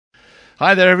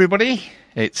Hi there, everybody.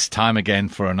 It's time again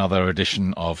for another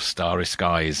edition of Starry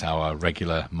Skies, our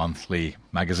regular monthly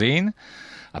magazine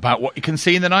about what you can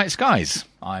see in the night skies.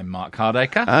 I'm Mark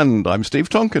Hardaker. And I'm Steve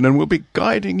Tonkin, and we'll be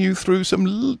guiding you through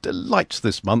some delights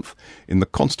this month in the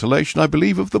constellation, I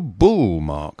believe, of the Bull,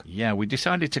 Mark. Yeah, we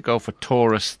decided to go for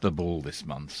Taurus the Bull this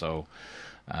month, so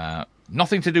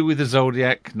nothing to do with the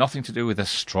zodiac, nothing to do with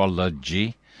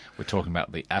astrology. We're talking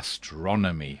about the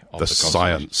astronomy of the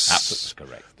science. Absolutely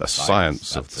correct. The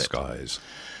science of the skies.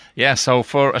 Yeah, so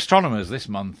for astronomers, this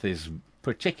month is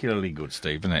particularly good,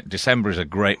 Steve, isn't it? December is a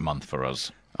great month for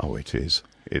us. Oh, it is.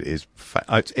 It is.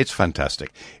 It's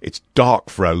fantastic. It's dark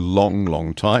for a long,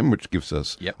 long time, which gives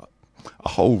us a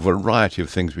whole variety of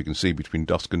things we can see between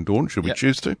dusk and dawn, should we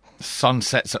choose to. Sun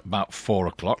sets at about 4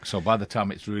 o'clock, so by the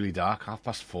time it's really dark,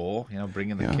 4:30,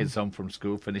 bringing the kids home from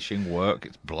school, finishing work,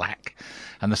 it's black.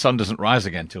 And the sun doesn't rise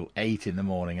again till 8 in the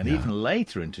morning, and even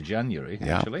later into January,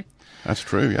 actually. That's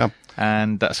true, yeah.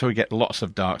 And so we get lots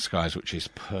of dark skies, which is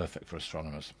perfect for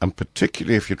astronomers. And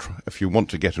particularly if you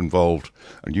want to get involved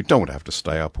and you don't want to have to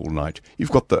stay up all night, you've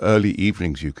got the early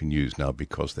evenings you can use now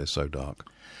because they're so dark.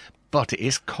 But it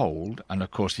is cold, and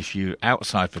of course, if you're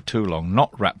outside for too long,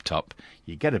 not wrapped up,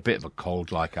 you get a bit of a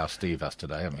cold like our Steve has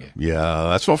today, haven't you? Yeah,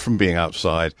 that's not from being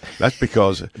outside. That's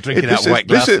because drinking out wet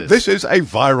glasses. This is a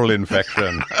viral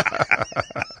infection.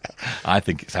 I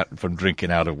think it's from drinking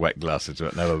out of wet glasses,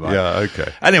 but never mind. Yeah,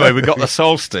 okay. Anyway, we've got the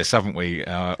solstice, haven't we?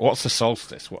 What's the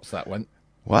solstice? What's that one?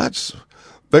 Well,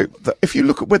 if you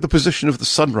look at where the position of the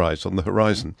sunrise on the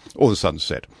horizon, or the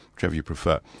sunset, whichever you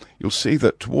prefer, you'll see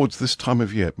that towards this time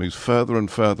of year it moves further and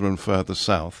further and further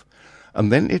south, and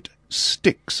then it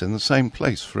sticks in the same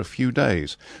place for a few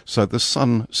days. So the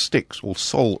sun sticks, or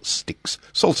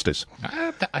solstice.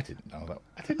 I didn't know that.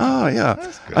 Yeah.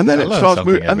 That's good. And then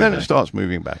it starts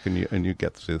moving back, and you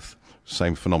get this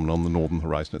same phenomenon on the northern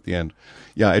horizon at the end.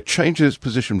 Yeah, it changes its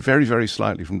position very, very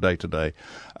slightly from day to day,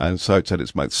 and so it's at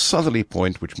its most southerly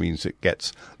point, which means it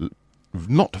gets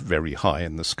not very high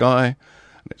in the sky,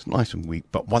 and it's nice and weak.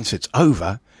 But once it's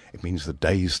over, it means the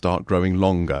days start growing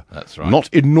longer. That's right.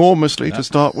 Not enormously to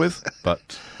start with,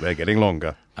 but they're getting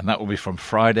longer. And that will be from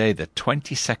Friday, the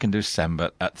 22nd of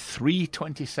December, at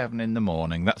 3:27 in the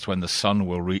morning. That's when the sun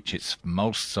will reach its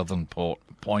most southern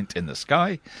point in the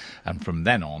sky, and from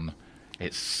then on,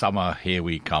 it's summer, here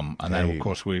we come. And then, of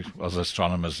course, we, as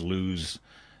astronomers, lose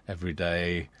every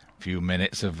day a few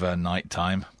minutes of night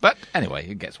time. But anyway,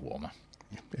 it gets warmer.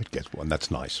 It gets warm. That's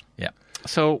nice. Yeah.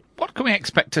 So what can we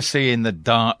expect to see in the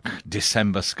dark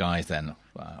December skies then?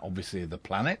 Obviously, the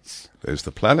planets. There's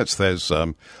the planets. There's,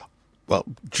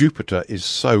 Jupiter is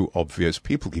so obvious.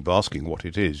 People keep asking what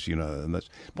it is, and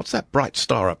what's that bright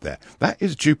star up there? That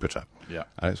is Jupiter. Yeah.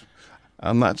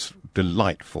 And that's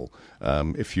delightful.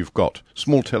 If you've got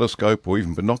small telescope or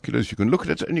even binoculars, you can look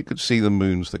at it and you can see the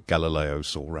moons that Galileo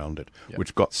saw around it,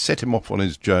 which set him off on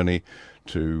his journey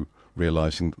to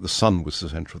realizing that the sun was the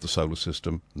center of the solar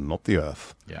system, not the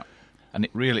Earth. Yeah. And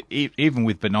it really, even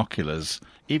with binoculars,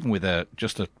 even with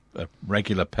just a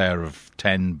regular pair of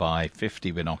 10 by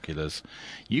 50 binoculars,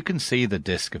 you can see the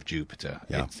disk of Jupiter.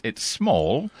 Yeah. It's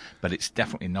small, but it's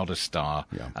definitely not a star.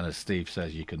 Yeah. And as Steve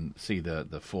says, you can see the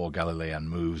 4 Galilean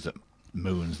moons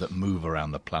that move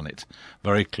around the planet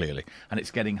very clearly. And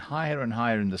it's getting higher and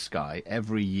higher in the sky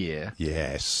every year.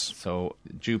 Yes. So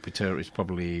Jupiter is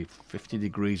probably 50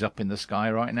 degrees up in the sky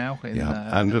right now.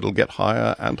 And it'll get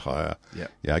higher and higher. Yeah.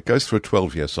 Yeah, it goes through a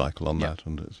 12-year cycle on that.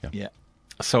 And Yeah.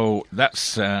 So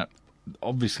that's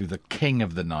obviously the king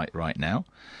of the night right now.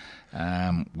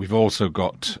 We've also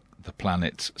got the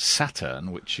planet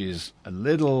Saturn, which is a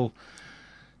little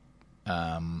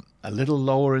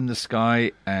lower in the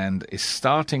sky and is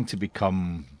starting to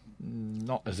become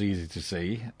not as easy to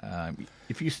see.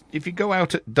 If you go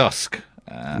out at dusk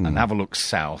and have a look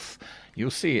south,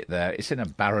 you'll see it there. It's in a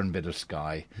barren bit of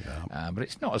sky, but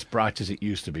it's not as bright as it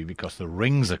used to be because the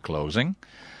rings are closing.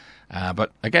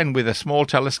 But again, with a small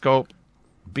telescope,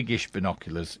 biggish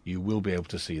binoculars, you will be able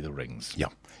to see the rings. Yeah.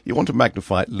 You want to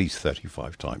magnify at least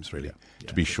 35 times, really,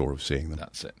 to be sure of seeing them.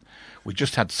 That's it. We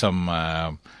just had some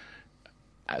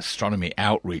astronomy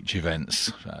outreach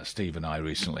events, Steve and I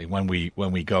recently, when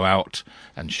we go out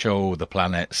and show the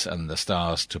planets and the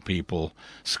stars to people,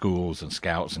 schools and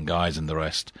scouts and guides and the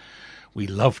rest. We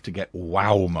love to get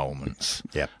wow moments.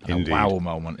 Yeah, and indeed. A wow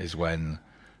moment is when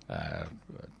a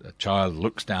child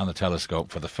looks down the telescope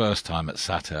for the first time at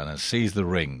Saturn and sees the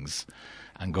rings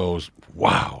and goes,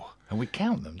 wow. And we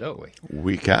count them, don't we?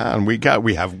 We can.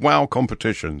 We have wow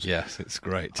competitions. Yes, it's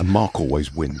great. And Mark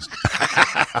always wins.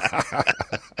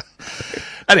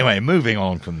 Anyway, moving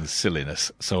on from the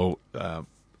silliness. So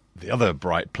the other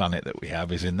bright planet that we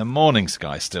have is in the morning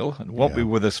sky still, and won't be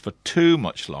with us for too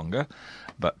much longer.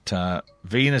 But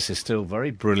Venus is still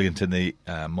very brilliant in the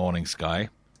morning sky.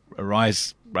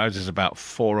 Rises about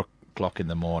 4 o'clock in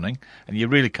the morning, and you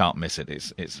really can't miss it.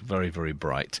 It's very, very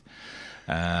bright.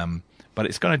 But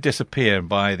it's going to disappear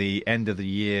by the end of the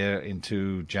year.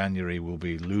 Into January, we'll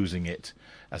be losing it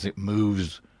as it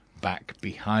moves back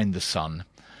behind the sun.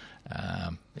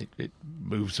 It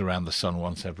moves around the sun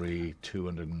once every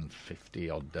 250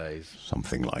 odd days.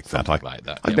 Something like Something that. like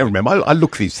that. I never remember. I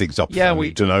look these things up. Yeah,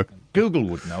 we to know. Google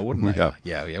would know, wouldn't they?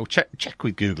 Yeah. Well, check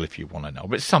with Google if you want to know,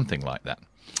 but it's something like that.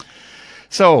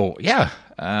 So,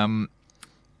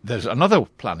 there's another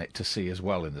planet to see as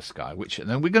well in the sky, and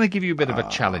then we're going to give you a bit of a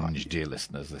challenge, dear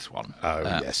listeners, this one.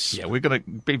 Yes. Yeah, we're going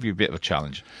to give you a bit of a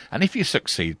challenge. And if you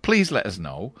succeed, please let us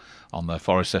know on the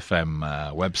Forest FM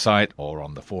website or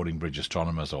on the Fordingbridge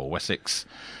Astronomers or Wessex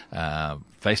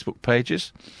Facebook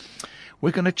pages.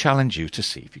 We're going to challenge you to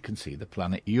see if you can see the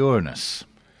planet Uranus.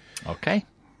 Okay?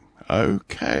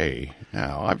 Okay.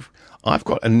 Now, I've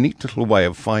got a neat little way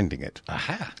of finding it.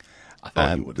 Aha. I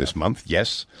thought you would this month,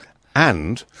 yes.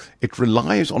 And it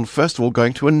relies on, first of all,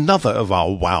 going to another of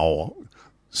our wow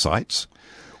sites,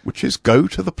 which is go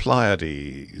to the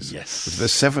Pleiades. Yes. The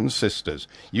Seven Sisters.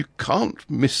 You can't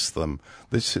miss them.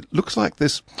 It looks like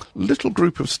this little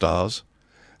group of stars,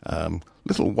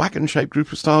 little wagon-shaped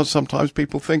group of stars, sometimes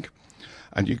people think.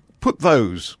 And you get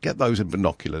those in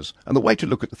binoculars. And the way to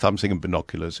look at the thumbsing in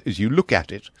binoculars is you look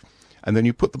at it, and then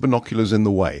you put the binoculars in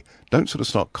the way. Don't sort of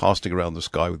start casting around the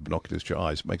sky with binoculars to your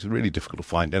eyes. It makes it really difficult to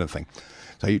find anything.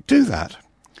 So you do that,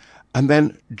 and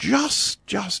then just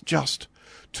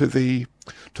to the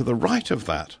right of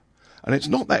that, and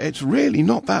it's really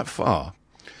not that far.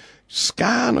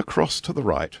 Scan across to the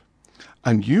right,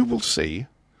 and you will see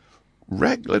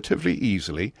relatively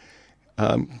easily.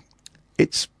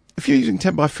 If you're using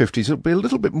 10 by 50s, it'll be a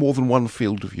little bit more than one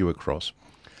field of view across.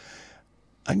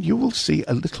 And you will see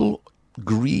a little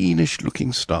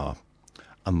greenish-looking star.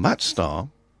 And that star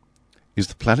is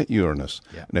the planet Uranus.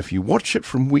 Yeah. And if you watch it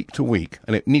from week to week,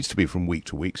 and it needs to be from week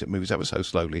to week, so it moves ever so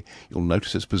slowly, you'll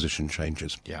notice its position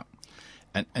changes. Yeah.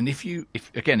 And if you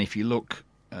look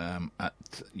at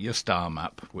your star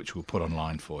map, which we'll put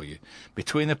online for you,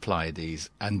 between the Pleiades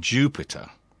and Jupiter,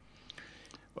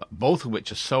 both of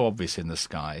which are so obvious in the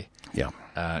sky,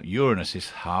 Uranus is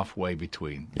halfway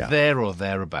between, there or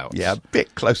thereabouts. Yeah, a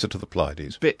bit closer to the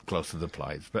Pleiades.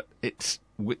 But it's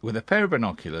with a pair of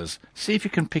binoculars. See if you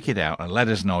can pick it out and let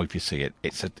us know if you see it.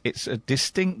 It's a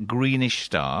distinct greenish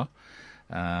star.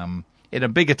 In a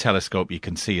bigger telescope, you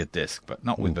can see a disk, but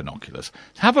not with binoculars.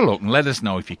 Have a look and let us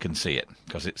know if you can see it,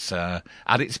 because it's at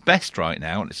its best right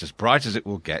now, and it's as bright as it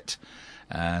will get,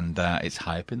 and it's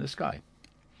high up in the sky.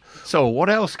 So what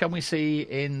else can we see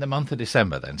in the month of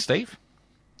December then, Steve?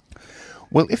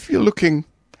 Well, if you're looking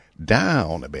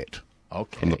down a bit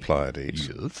from the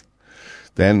Pleiades,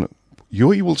 then you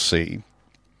will see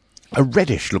a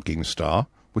reddish-looking star,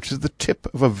 which is the tip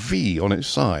of a V on its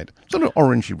side. It's not an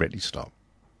orangey-reddy star.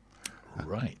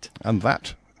 Right. And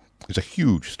that is a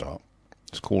huge star.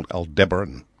 It's called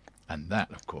Aldebaran. And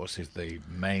that, of course, is the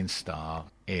main star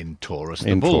in Taurus.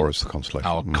 Taurus, the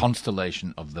constellation. Our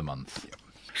constellation of the month. Yep.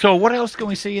 So what else can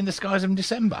we see in the skies in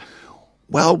December?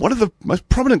 Well, one of the most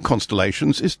prominent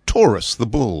constellations is Taurus, the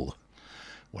bull.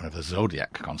 One of the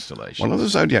zodiac constellations. One of the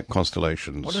zodiac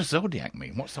constellations. What does zodiac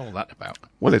mean? What's all that about?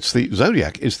 Well, the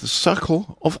zodiac is the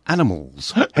circle of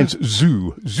animals, hence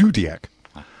zodiac,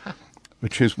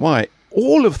 which is why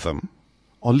all of them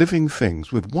are living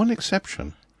things, with one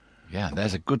exception. Yeah,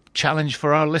 there's a good challenge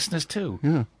for our listeners too.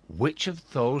 Yeah. Which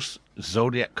of those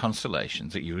zodiac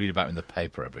constellations that you read about in the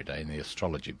paper every day in the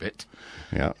astrology bit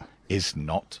is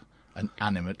not an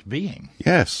animate being?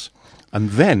 Yes.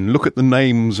 And then look at the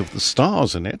names of the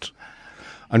stars in it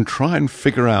and try and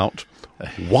figure out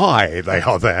why they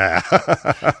are there.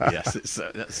 Yes,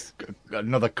 that's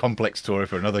another complex story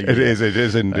for another year. It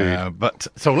is indeed. But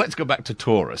so let's go back to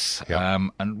Taurus. Yeah.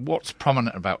 And what's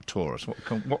prominent about Taurus?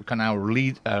 What can our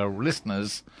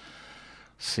listeners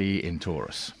see in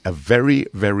Taurus? A very,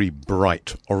 very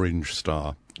bright orange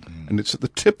star. And it's at the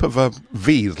tip of a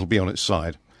V that'll be on its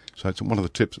side. So it's one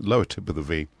of the lower tip of the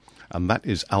V. And that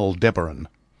is Aldebaran.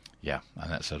 Yeah,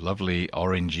 and that's a lovely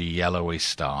orangey, yellowy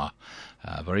star.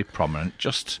 Very prominent.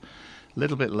 Just a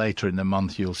little bit later in the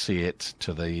month, you'll see it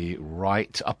to the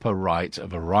upper right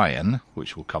of Orion,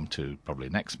 which we'll come to probably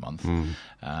next month.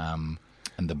 And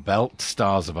the belt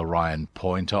stars of Orion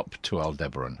point up to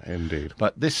Aldebaran. Indeed.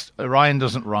 But this Orion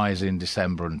doesn't rise in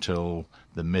December until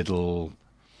the middle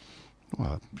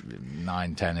Well,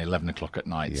 9, 10, 11 o'clock at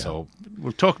night. Yeah. So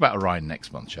we'll talk about Orion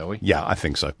next month, shall we? yeah, I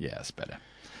think so. Yeah, that's better.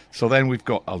 So then we've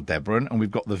got Aldebaran, and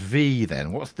we've got the V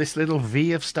then. What's this little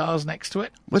V of stars next to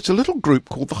it? Well, it's a little group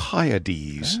called the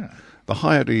Hyades. Ah. The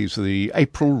Hyades are the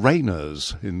April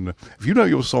rainers. If you know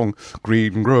your song,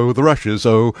 Green Grow the Rushes,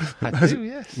 oh... I do,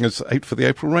 yes. It's 8 for the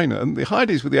April rainer. And the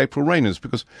Hyades were the April rainers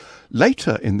because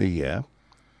later in the year,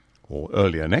 or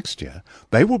earlier next year,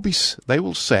 they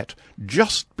will set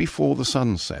just before the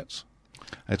sun sets.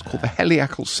 It's called the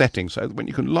heliacal setting, so when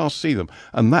you can last see them.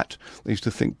 And that, they used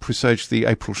to think, presaged the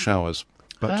April showers.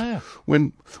 But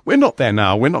when we're not there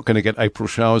now, we're not going to get April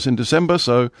showers in December,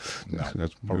 so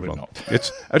let's move on. Not.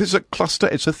 It is a cluster.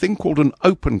 It's a thing called an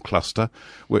open cluster,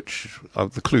 which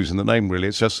the clue's in the name, really.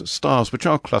 It's just stars which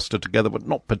are clustered together, but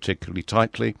not particularly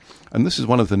tightly. And this is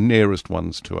one of the nearest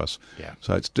ones to us. Yeah.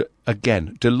 So it's,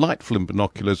 again, delightful in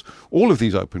binoculars. All of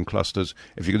these open clusters,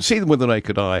 if you can see them with the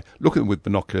naked eye, look at them with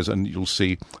binoculars, and you'll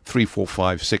see 3, 4,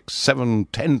 5, 6, 7,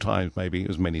 10 times maybe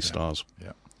as many stars.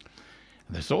 Yeah.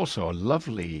 There's also a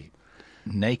lovely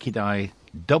naked eye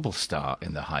double star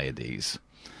in the Hyades.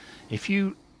 If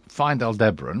you find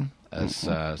Aldebaran, as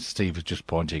Steve was just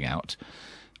pointing out,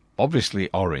 obviously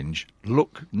orange,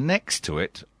 look next to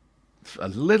it a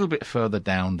little bit further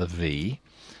down the V,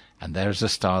 and there's a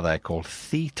star there called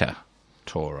Theta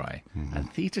Tauri.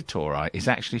 And Theta Tauri is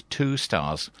actually 2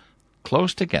 stars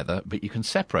close together, but you can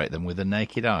separate them with the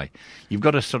naked eye. You've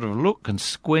got to sort of look and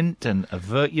squint and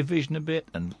avert your vision a bit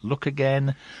and look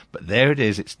again, but there it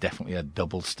is. It's definitely a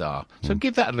double star. So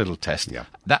give that a little test. Yeah.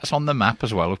 That's on the map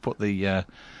as well. We've put the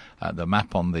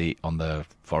map on the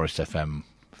Forest FM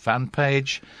fan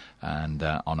page and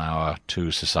on our 2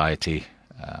 Society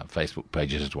Facebook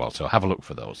pages as well. So have a look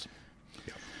for those.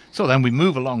 Yeah. So then we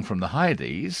move along from the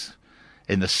Hyades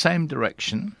in the same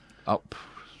direction up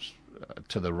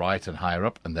to the right and higher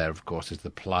up, and there, of course, is the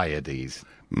Pleiades,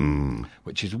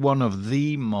 which is one of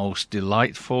the most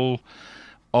delightful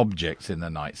objects in the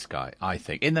night sky, I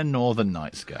think, in the northern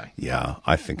night sky. Yeah,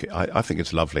 I think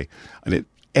it's lovely, and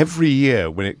every year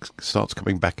when it starts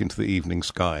coming back into the evening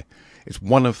sky, it's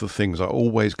one of the things I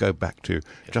always go back to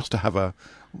just to have a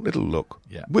little look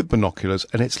with binoculars,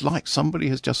 and it's like somebody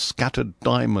has just scattered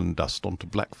diamond dust onto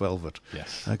black velvet.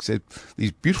 Yes. Like I said,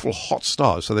 these beautiful hot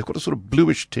stars, so they've got a sort of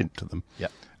bluish tint to them. Yeah.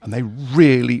 And they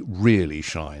really, really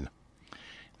shine.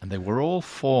 And they were all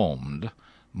formed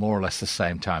more or less the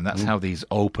same time. That's how these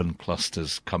open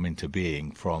clusters come into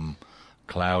being, from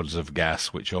clouds of gas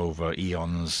which over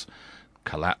eons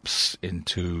collapse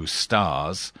into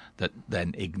stars that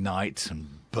then ignite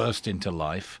and burst into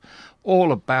life,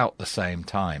 all about the same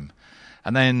time.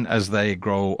 And then as they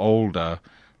grow older,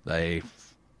 they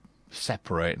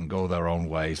separate and go their own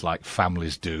ways like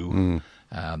families do.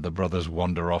 The brothers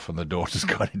wander off and the daughters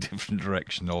go in a different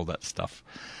direction, all that stuff.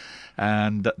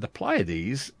 And the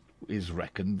Pleiades is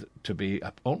reckoned to be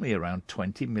only around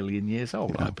 20 million years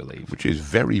old, I believe. Which is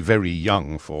very, very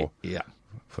young for Yeah.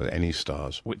 for any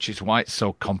stars. Which is why it's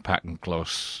so compact and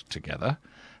close together.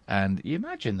 And you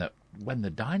imagine that when the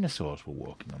dinosaurs were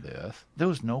walking on the Earth, there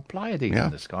was no Pleiades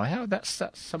in the sky. How that's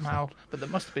somehow... But there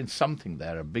must have been something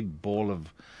there, a big ball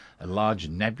of a large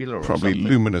nebula or Probably something.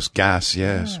 luminous gas,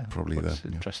 yes. Probably That's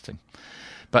that. interesting.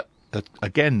 But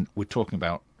again, we're talking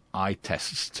about eye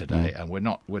tests today, and we're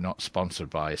not sponsored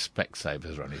by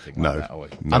Specsavers or anything like that, are we?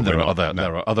 No, and there we're are not.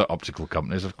 there are other optical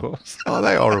companies, of course. Oh,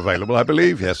 they are available, I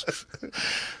believe, yes.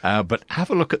 But have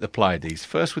a look at the Pleiades,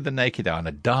 first with the naked eye on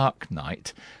a dark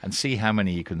night, and see how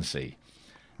many you can see.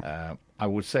 I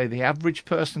would say the average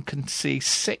person can see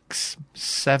 6,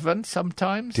 7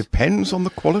 sometimes. Depends on the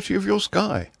quality of your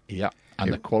sky. Yeah,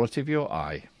 and the quality of your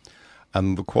eye.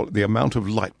 And the amount of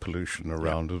light pollution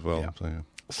around as well. Yeah. So,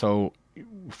 So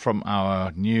from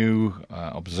our new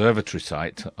observatory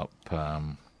site up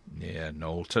near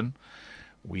Knowlton,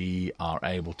 we are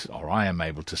able to, or I am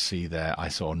able to see there. I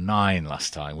saw 9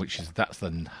 last time, that's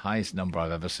the highest number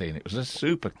I've ever seen. It was a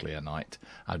super clear night.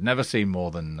 I've never seen more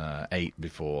than 8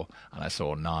 before, and I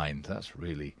saw 9. That's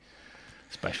really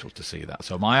special to see that.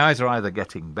 So my eyes are either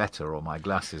getting better or my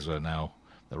glasses are now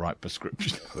the right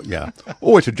prescription. yeah.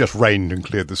 Or it had just rained and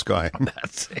cleared the sky.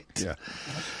 That's it. Yeah.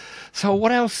 So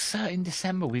what else in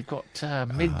December? We've got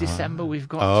mid-December. We've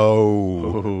got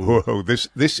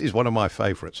This is one of my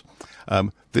favourites.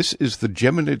 This is the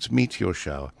Geminids meteor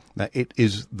shower. Now, it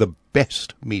is the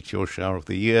best meteor shower of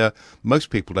the year.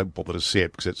 Most people don't bother to see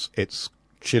it because it's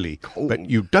chilly, but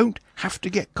you don't have to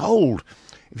get cold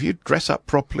if you dress up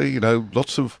properly.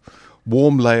 Lots of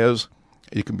warm layers.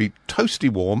 You can be toasty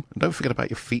warm, and don't forget about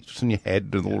your feet and your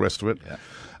head and all the rest of it.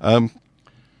 Yeah.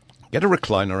 Get a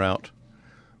recliner out.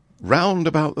 Round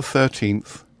about the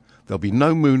 13th, There'll be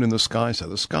no moon in the sky, so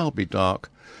the sky will be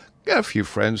dark. Get a few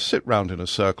friends, sit round in a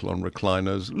circle on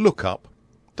recliners, look up.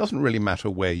 Doesn't really matter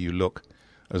where you look,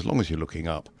 as long as you're looking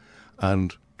up.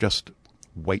 And just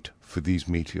wait for these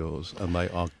meteors, and they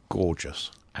are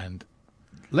gorgeous. And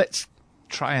let's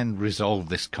try and resolve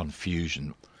this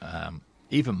confusion.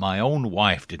 Even my own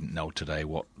wife didn't know today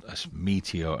what a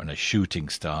meteor and a shooting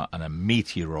star and a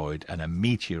meteoroid and a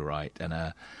meteorite and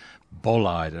a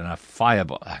bolide and a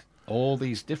fireball, all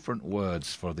these different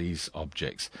words for these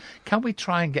objects. Can we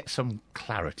try and get some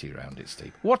clarity around it,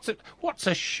 Steve? What's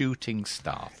a shooting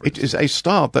star? It is a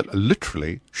star that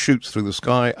literally shoots through the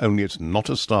sky, only it's not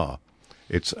a star.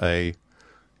 It's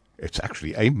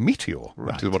actually a meteor.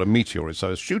 Right. That is what a meteor is.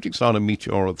 So a shooting star and a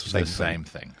meteor are the same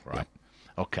thing, right?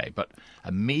 Yeah. Okay, but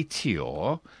a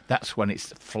meteor, that's when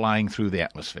it's flying through the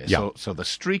atmosphere. Yeah. So the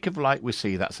streak of light we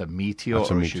see, that's a meteor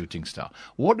or a shooting star.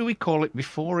 What do we call it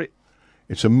before it?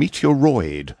 It's a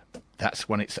meteoroid. That's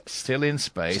when it's still in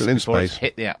space, before it's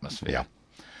hit the atmosphere. Yeah.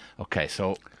 Okay,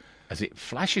 so as it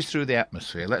flashes through the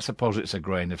atmosphere, let's suppose it's a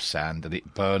grain of sand and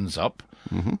it burns up.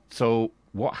 Mm-hmm. So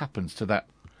what happens to that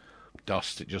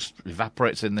dust? It just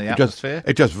evaporates in the atmosphere?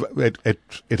 It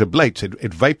ablates,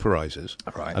 it vaporizes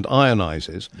and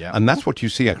ionizes, and that's what you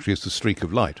see actually as the streak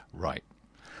of light. Right.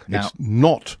 Now, it's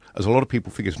not, as a lot of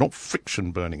people think, it's not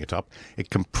friction burning it up. It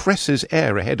compresses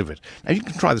air ahead of it. And you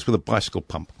can try this with a bicycle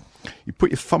pump. You put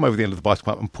your thumb over the end of the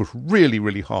bicycle pump and push really,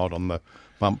 really hard on the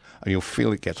pump, and you'll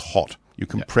feel it gets hot. You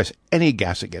compress any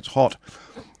gas, it gets hot.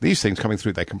 These things coming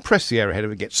through, they compress the air ahead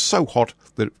of it. It gets so hot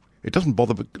that it doesn't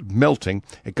bother melting.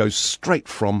 It goes straight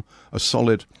from a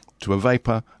solid to a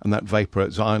vapor, and that vapor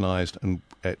is ionized, and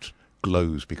it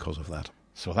glows because of that.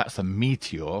 So that's a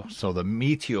meteor. So the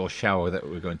meteor shower that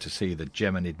we're going to see, the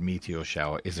Geminid meteor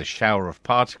shower, is a shower of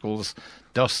particles,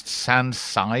 dust,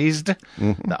 sand-sized,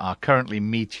 that are currently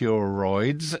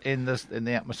meteoroids in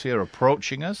the atmosphere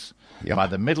approaching us. Yep. By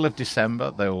the middle of December,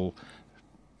 they'll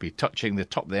be touching the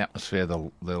top of the atmosphere.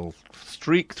 They'll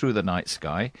streak through the night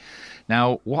sky.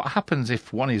 Now, what happens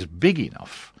if one is big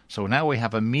enough? So now we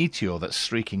have a meteor that's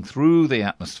streaking through the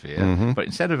atmosphere, but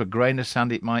instead of a grain of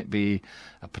sand, it might be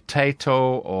a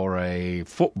potato or a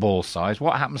football size.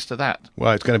 What happens to that?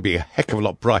 Well, it's going to be a heck of a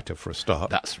lot brighter for a start.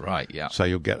 That's right, yeah. So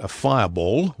you'll get a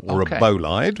fireball or a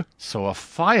bolide. So a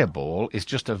fireball is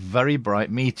just a very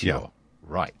bright meteor. Yeah.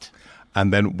 Right.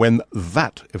 And then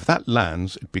if that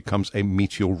lands, it becomes a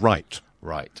meteorite.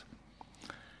 Right.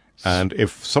 And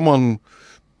if someone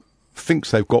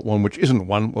thinks they've got one which isn't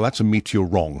one, well, that's a meteor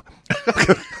wrong.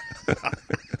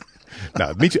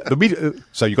 No,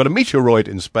 so you've got a meteoroid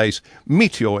in space,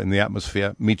 meteor in the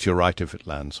atmosphere, meteorite if it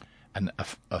lands. And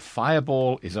a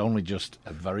fireball is only just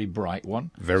a very bright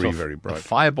one. Very, very bright. A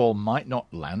fireball might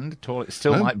not land at all. It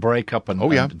still might break up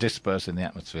and disperse in the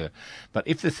atmosphere. But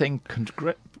if the thing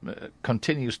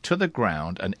continues to the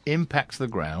ground and impacts the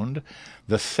ground,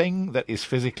 the thing that is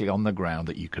physically on the ground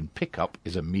that you can pick up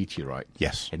is a meteorite.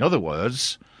 Yes. In other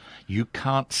words, you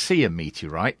can't see a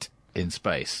meteorite in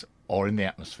space or in the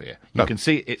atmosphere. You can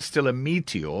see it's still a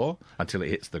meteor until it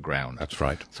hits the ground. That's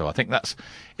right. So I think that's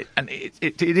it, and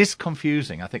it is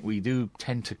confusing. I think we do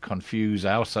tend to confuse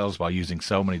ourselves by using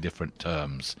so many different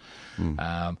terms.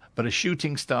 But a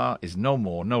shooting star is no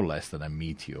more, no less than a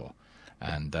meteor.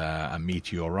 And a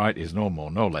meteorite is no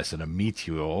more, no less than a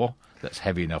meteor that's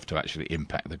heavy enough to actually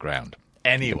impact the ground.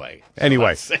 Anyway,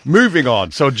 moving on.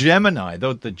 So Gemini,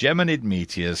 the Geminid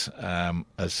meteors,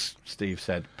 as Steve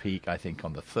said, peak, I think,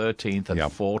 on the 13th and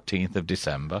 14th of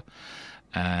December.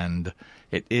 And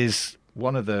it is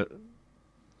one of the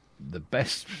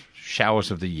best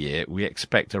showers of the year. We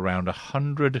expect around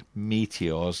 100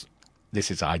 meteors,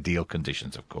 this is ideal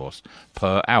conditions, of course,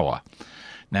 per hour.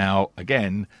 Now,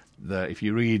 again, if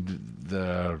you read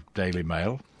the Daily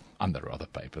Mail, and there are other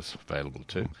papers available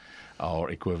too,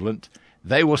 or equivalent,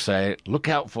 they will say, look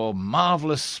out for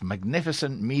marvellous,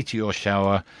 magnificent meteor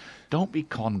shower. Don't be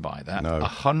conned by that. No.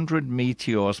 100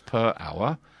 meteors per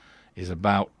hour is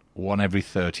about one every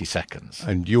 30 seconds.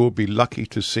 And you'll be lucky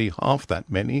to see half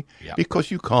that many because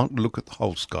you can't look at the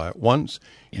whole sky at once.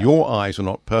 Your eyes are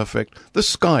not perfect. The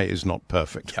sky is not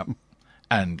perfect. Yep.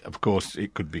 And, of course,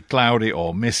 it could be cloudy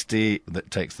or misty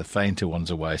that takes the fainter ones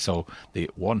away. So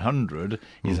the 100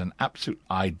 is an absolute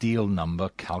ideal number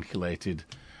calculated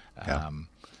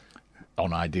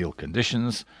on ideal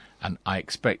conditions. And I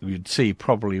expect we'd see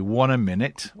probably one a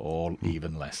minute or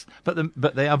even less.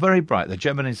 But they are very bright. The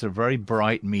Geminis are very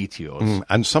bright meteors.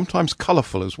 And sometimes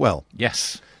colourful as well.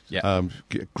 Yes. Yeah.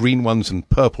 Green ones and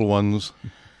purple ones.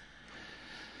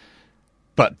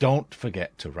 But don't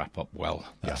forget to wrap up well.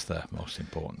 That's the most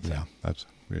important thing. Yeah, that's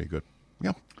really good.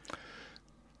 Yeah.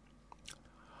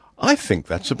 I think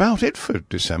that's about it for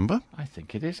December. I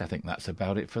think it is. I think that's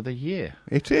about it for the year.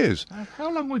 It is. How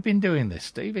long have we been doing this,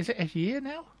 Steve? Is it a year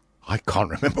now? I can't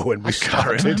remember when we I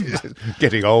can't started. remember.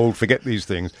 Getting old, forget these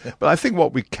things. But I think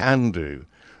what we can do,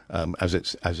 as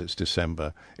it's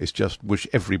December, is just wish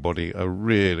everybody a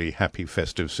really happy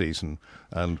festive season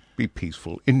and be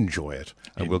peaceful, enjoy it,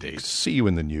 and Indeed. we'll see you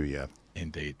in the new year.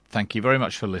 Indeed. Thank you very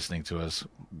much for listening to us,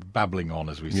 babbling on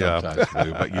as we sometimes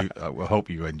do, but we hope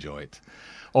you enjoy it.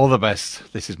 All the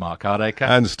best. This is Mark Hardaker.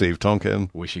 And Steve Tonkin.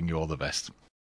 Wishing you all the best.